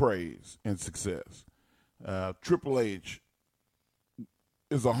praise and success. Triple H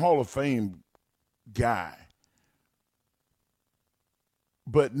is a Hall of Fame guy,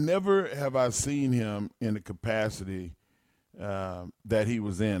 but never have I seen him in the capacity that he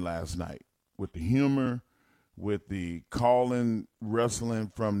was in last night, with the humor, with the calling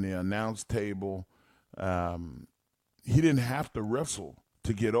wrestling from the announce table. He didn't have to wrestle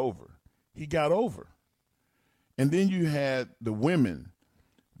to get over. He got over. And then you had the women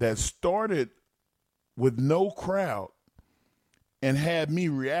that started with no crowd and had me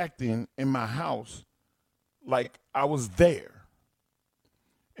reacting in my house like I was there.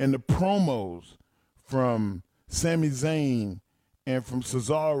 And the promos from Sami Zayn and from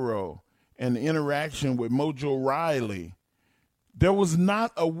Cesaro and the interaction with Mojo Riley, there was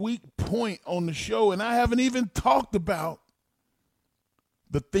not a weak point on the show, and I haven't even talked about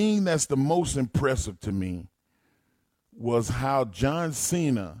the thing that's the most impressive to me was how John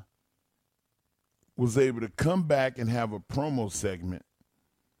Cena was able to come back and have a promo segment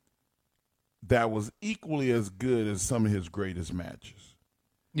that was equally as good as some of his greatest matches.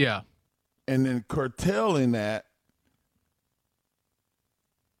 Yeah. And then curtailing that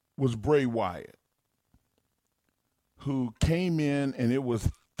was Bray Wyatt, who came in and it was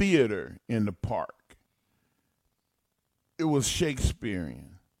theater in the park. It was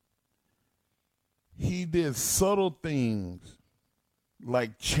Shakespearean. He did subtle things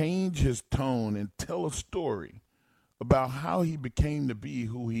like change his tone and tell a story about how he became to be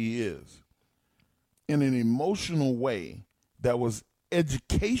who he is in an emotional way that was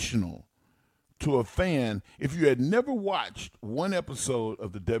educational to a fan. If you had never watched one episode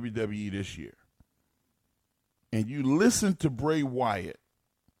of the WWE this year and you listened to Bray Wyatt,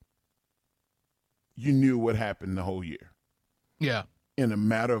 you knew what happened the whole year. Yeah. In a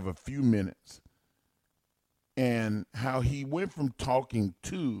matter of a few minutes. And how he went from talking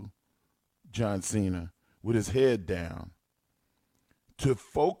to John Cena with his head down to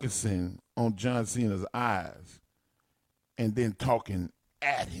focusing on John Cena's eyes and then talking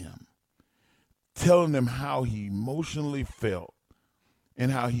at him, telling them how he emotionally felt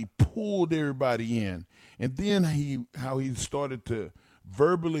and how he pulled everybody in. And then how he started to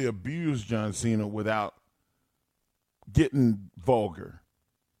verbally abuse John Cena without getting vulgar.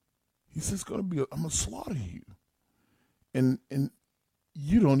 He says, I'm going to slaughter you. And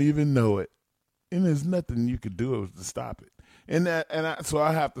you don't even know it. And there's nothing you could do to stop it. So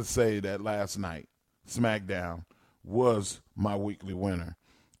I have to say that last night, SmackDown was my weekly winner.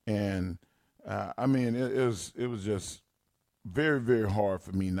 And it was just very, very hard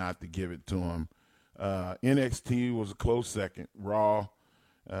for me not to give it to him. NXT was a close second. Raw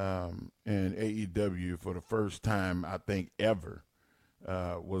and AEW for the first time, I think, ever,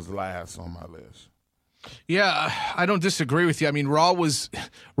 was last on my list. Yeah, I don't disagree with you. I mean, Raw was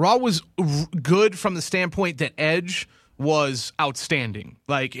good from the standpoint that Edge was outstanding.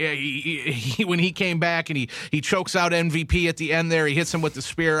 Like when he came back and he chokes out MVP at the end there, he hits him with the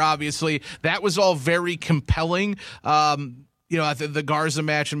spear. Obviously, that was all very compelling. The Garza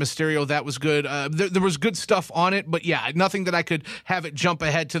match and Mysterio, that was good. There was good stuff on it, but yeah, nothing that I could have it jump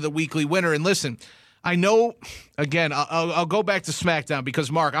ahead to the weekly winner. And listen, I know, again, I'll go back to SmackDown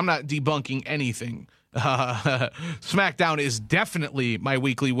because, Mark, I'm not debunking anything. SmackDown is definitely my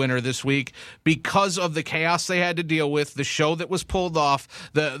weekly winner this week because of the chaos they had to deal with, the show that was pulled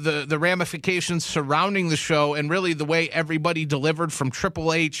off, the ramifications surrounding the show, and really the way everybody delivered from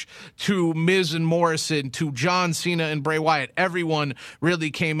Triple H to Miz and Morrison to John Cena and Bray Wyatt. Everyone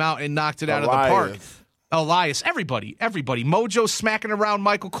really came out and knocked it out of the park. Elias, everybody. Mojo smacking around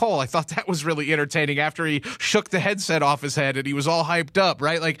Michael Cole. I thought that was really entertaining after he shook the headset off his head and he was all hyped up,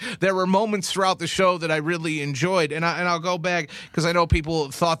 right? Like, there were moments throughout the show that I really enjoyed. And I'll go back because I know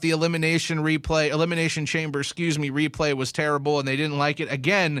people thought the Elimination Chamber, replay was terrible and they didn't like it.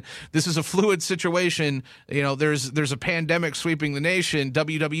 Again, this is a fluid situation. You know, there's a pandemic sweeping the nation.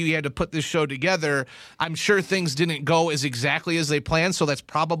 WWE had to put this show together. I'm sure things didn't go exactly as they planned, so that's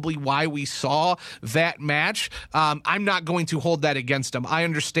probably why we saw that match. I'm not going to hold that against him. I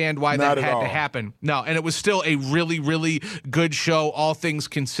understand why that had to happen. No, and it was still a really, really good show, all things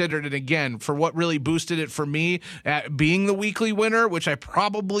considered. And again, for what really boosted it for me, being the weekly winner, which I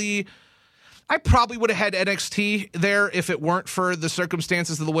probably would have had NXT there if it weren't for the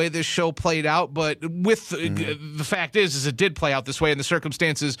circumstances of the way this show played out. But with the fact is it did play out this way, and the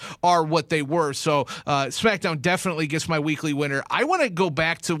circumstances are what they were. So SmackDown definitely gets my weekly winner. I want to go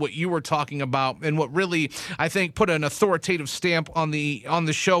back to what you were talking about, and what really I think put an authoritative stamp on the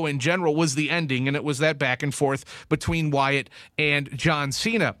show in general was the ending, and it was that back and forth between Wyatt and John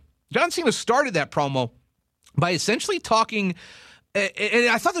Cena. John Cena started that promo by essentially talking. And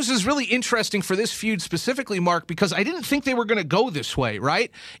I thought this was really interesting for this feud specifically, Mark, because I didn't think they were going to go this way,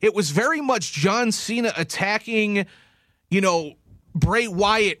 right? It was very much John Cena attacking, Bray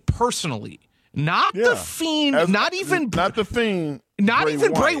Wyatt personally. Not the Fiend, not even the Fiend. Not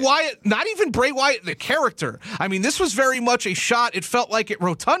even Bray Wyatt, the character. I mean, this was very much a shot, it felt like, at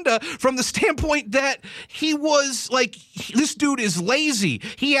Rotunda from the standpoint that he was like, this dude is lazy.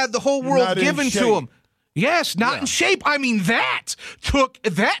 He had the whole world given to him. Yes, not in shape. I mean, that took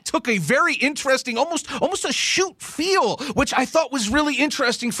a very interesting, almost a shoot feel, which I thought was really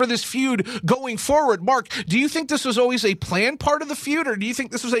interesting for this feud going forward. Mark, do you think this was always a planned part of the feud, or do you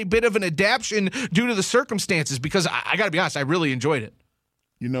think this was a bit of an adaptation due to the circumstances? Because I got to be honest, I really enjoyed it.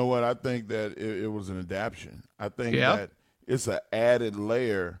 You know what? I think that it was an adaptation. I think that it's an added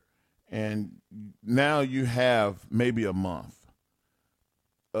layer, and now you have maybe a month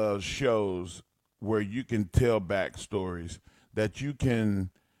of shows where you can tell backstories, that you can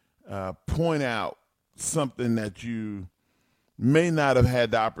point out something that you may not have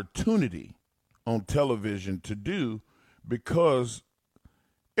had the opportunity on television to do because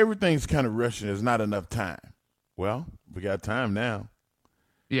everything's kind of rushing. There's not enough time. Well, we got time now.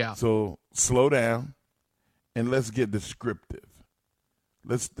 Yeah. So slow down and let's get descriptive.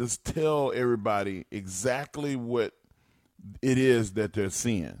 Let's tell everybody exactly what it is that they're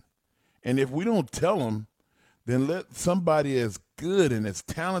seeing. And if we don't tell them, then let somebody as good and as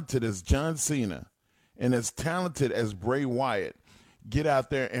talented as John Cena and as talented as Bray Wyatt get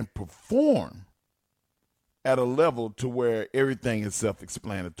out there and perform at a level to where everything is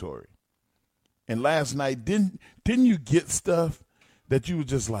self-explanatory. And last night, didn't you get stuff that you were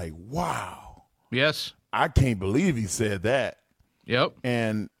just like, wow. Yes. I can't believe he said that. Yep.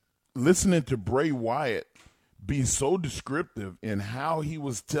 And listening to Bray Wyatt be so descriptive in how he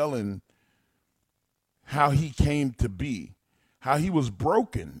was telling how he came to be, how he was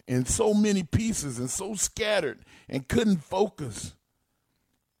broken in so many pieces and so scattered and couldn't focus.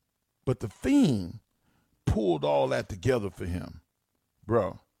 But the Fiend pulled all that together for him.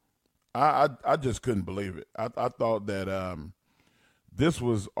 Bro, I just couldn't believe it. I thought that this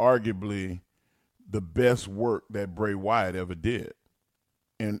was arguably the best work that Bray Wyatt ever did.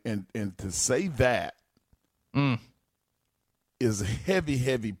 And to say that is heavy,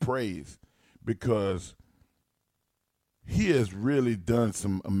 heavy praise, because he has really done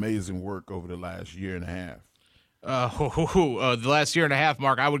some amazing work over the last year and a half. The last year and a half,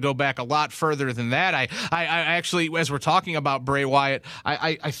 Mark, I would go back a lot further than that. I actually, as we're talking about Bray Wyatt,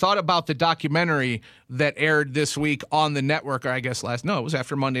 I thought about the documentary that aired this week on the network, or I guess it was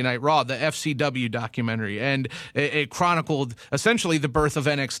after Monday Night Raw, the FCW documentary, and it chronicled essentially the birth of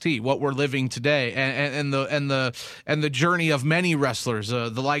NXT, what we're living today, and the journey of many wrestlers, the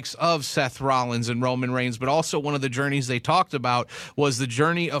likes of Seth Rollins and Roman Reigns, but also one of the journeys they talked about was the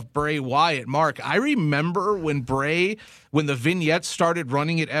journey of Bray Wyatt. Mark, I remember when the vignettes started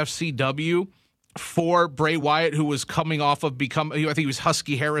running at FCW for Bray Wyatt, who was coming off of I think he was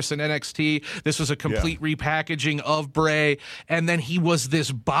Husky Harris in NXT. This was a complete repackaging of Bray. And then he was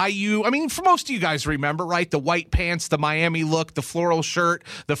this Bayou. I mean, for most of you guys remember, right? The white pants, the Miami look, the floral shirt,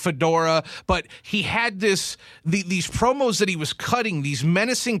 the fedora. But he had these promos that he was cutting, these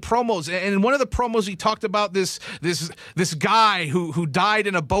menacing promos. And in one of the promos, he talked about this guy who died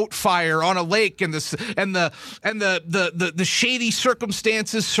in a boat fire on a lake, and the shady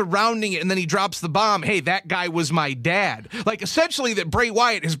circumstances surrounding it. And then he drops the bomb. Hey, that guy was my dad. Like, essentially, that Bray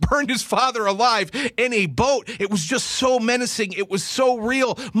Wyatt has burned his father alive in a boat. It was just so menacing. It was so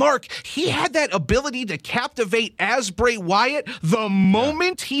real. Mark, he had that ability to captivate as Bray Wyatt the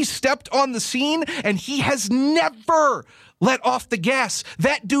moment he stepped on the scene, and he has never let off the gas.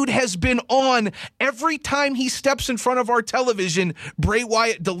 That dude has been on every time he steps in front of our television. Bray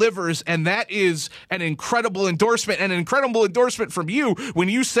Wyatt delivers, and that is an incredible endorsement, and an incredible endorsement from you when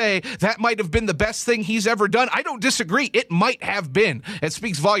you say that might have been the best thing he's ever done. I don't disagree. It might have been. It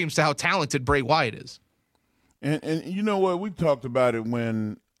speaks volumes to how talented Bray Wyatt is. And you know what? We talked about it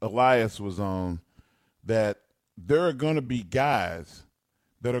when Elias was on, that there are going to be guys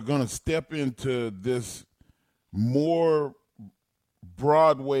that are going to step into this more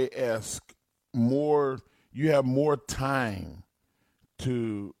Broadway-esque, you have more time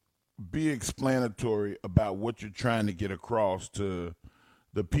to be explanatory about what you're trying to get across to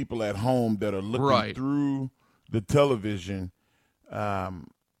the people at home that are looking through the television. There are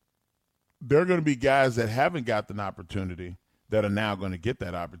going to be guys that haven't got an opportunity that are now going to get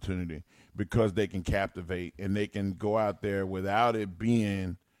that opportunity because they can captivate and they can go out there without it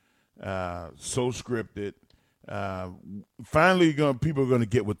being so scripted. Finally, people are going to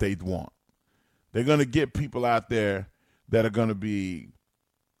get what they want. They're going to get people out there that are going to be,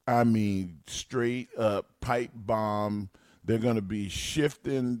 straight up pipe bomb. They're going to be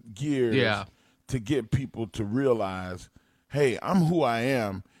shifting gears to get people to realize, hey, I'm who I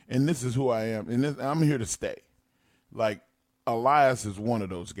am, and this is who I am, and I'm here to stay. Like, Elias is one of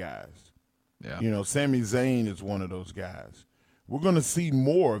those guys. Yeah. Sami Zayn is one of those guys. We're going to see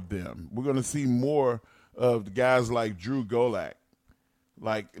more of them. We're going to see more of guys like Drew Gulak.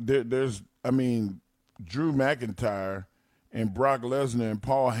 Like, there's Drew McIntyre and Brock Lesnar and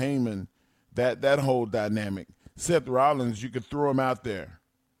Paul Heyman, that whole dynamic. Seth Rollins, you could throw him out there.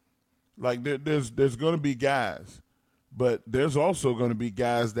 Like, there's going to be guys, but there's also going to be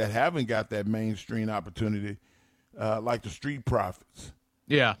guys that haven't got that mainstream opportunity, like the Street Profits.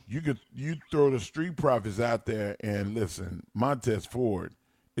 Yeah. You throw the Street Profits out there, and listen, Montez Ford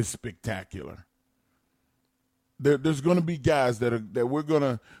is spectacular. There's going to be guys that we're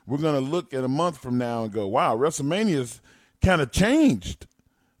gonna look at a month from now and go, wow, WrestleMania's kind of changed.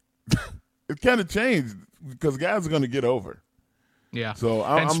 It kind of changed because guys are going to get over. Yeah. So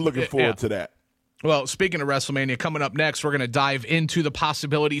I'm looking forward to that. Well, speaking of WrestleMania, coming up next, we're going to dive into the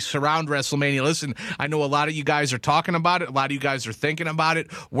possibilities surround WrestleMania. Listen, I know a lot of you guys are talking about it. A lot of you guys are thinking about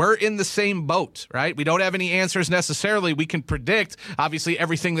it. We're in the same boat, right? We don't have any answers necessarily. We can predict, obviously,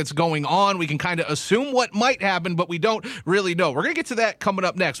 everything that's going on. We can kind of assume what might happen, but we don't really know. We're going to get to that coming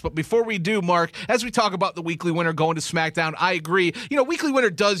up next. But before we do, Mark, as we talk about the Weekly Winner going to SmackDown, I agree. Weekly Winner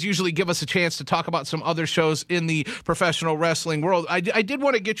does usually give us a chance to talk about some other shows in the professional wrestling world. I did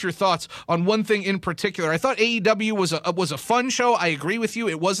want to get your thoughts on one thing in particular. I thought AEW was a fun show. I agree with you.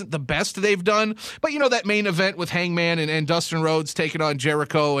 It wasn't the best they've done, but that main event with Hangman and Dustin Rhodes taking on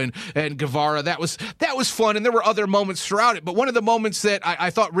Jericho and Guevara, that was fun, and there were other moments throughout it. But one of the moments that I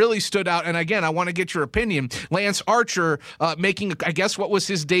thought really stood out, and again, I want to get your opinion, Lance Archer making, I guess, what was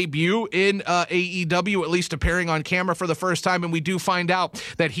his debut in AEW, at least appearing on camera for the first time, and we do find out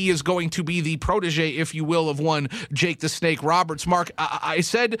that he is going to be the protege, if you will, of one Jake the Snake Roberts. Mark, I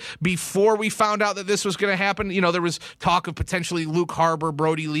said before we found found out that this was going to happen, there was talk of potentially Luke Harper,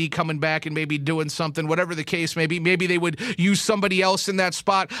 Brody Lee coming back and maybe doing something, whatever the case may be. Maybe they would use somebody else in that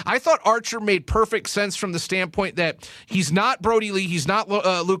spot. I thought Archer made perfect sense from the standpoint that he's not Brody Lee, he's not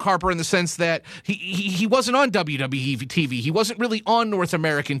Luke Harper in the sense that he wasn't on WWE TV. He wasn't really on North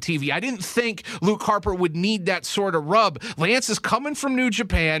American TV. I didn't think Luke Harper would need that sort of rub. Lance is coming from New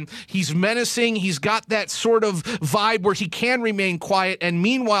Japan. He's menacing. He's got that sort of vibe where he can remain quiet, and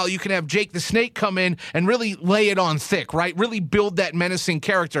meanwhile, you can have Jake the Snake come in and really lay it on thick, right? Really build that menacing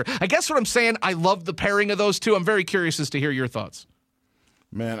character. I guess what I'm saying, I love the pairing of those two. I'm very curious as to hear your thoughts.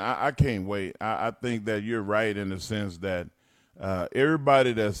 Man, I can't wait. I think that you're right in the sense that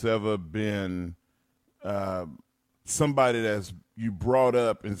everybody that's ever been somebody that's you brought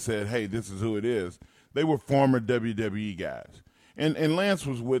up and said, hey, this is who it is, they were former WWE guys. And Lance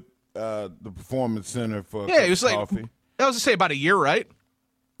was with the Performance Center for he was coffee. I was to say about a year, right?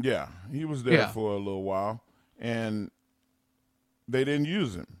 Yeah, he was there for a little while, and they didn't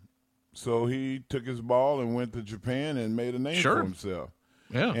use him. So he took his ball and went to Japan and made a name for himself.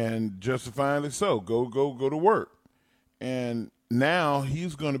 Yeah. And justifiably so. Go to work. And now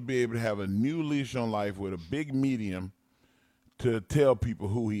he's going to be able to have a new leash on life with a big medium to tell people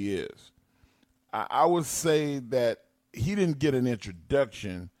who he is. I would say that he didn't get an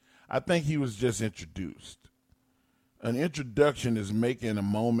introduction. I think he was just introduced. An introduction is making a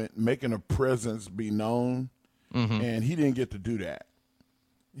moment, making a presence be known, and he didn't get to do that.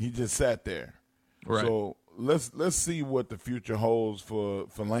 He just sat there. Right. So let's see what the future holds for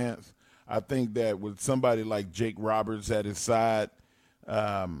Lance. I think that with somebody like Jake Roberts at his side,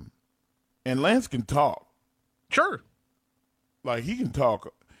 and Lance can talk. Sure. Like, he can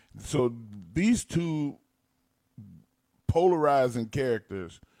talk. So these two polarizing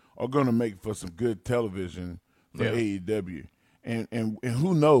characters are going to make for some good television for AEW. And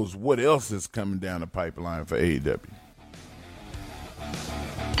who knows what else is coming down the pipeline for AEW.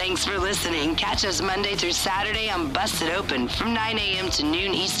 Thanks for listening. Catch us Monday through Saturday on Busted Open from 9 a.m. to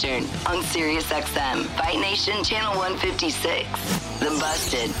noon Eastern on SiriusXM, Fight Nation Channel 156. The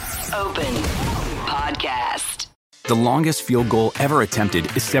Busted Open Podcast. The longest field goal ever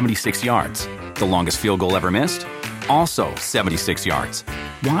attempted is 76 yards. The longest field goal ever missed? Also 76 yards.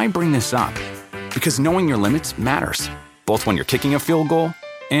 Why bring this up? Because knowing your limits matters, both when you're kicking a field goal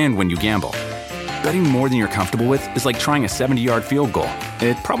and when you gamble. Betting more than you're comfortable with is like trying a 70-yard field goal.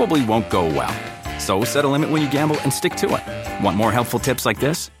 It probably won't go well. So set a limit when you gamble and stick to it. Want more helpful tips like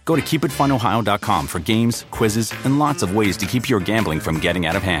this? Go to keepitfunohio.com for games, quizzes, and lots of ways to keep your gambling from getting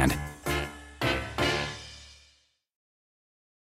out of hand.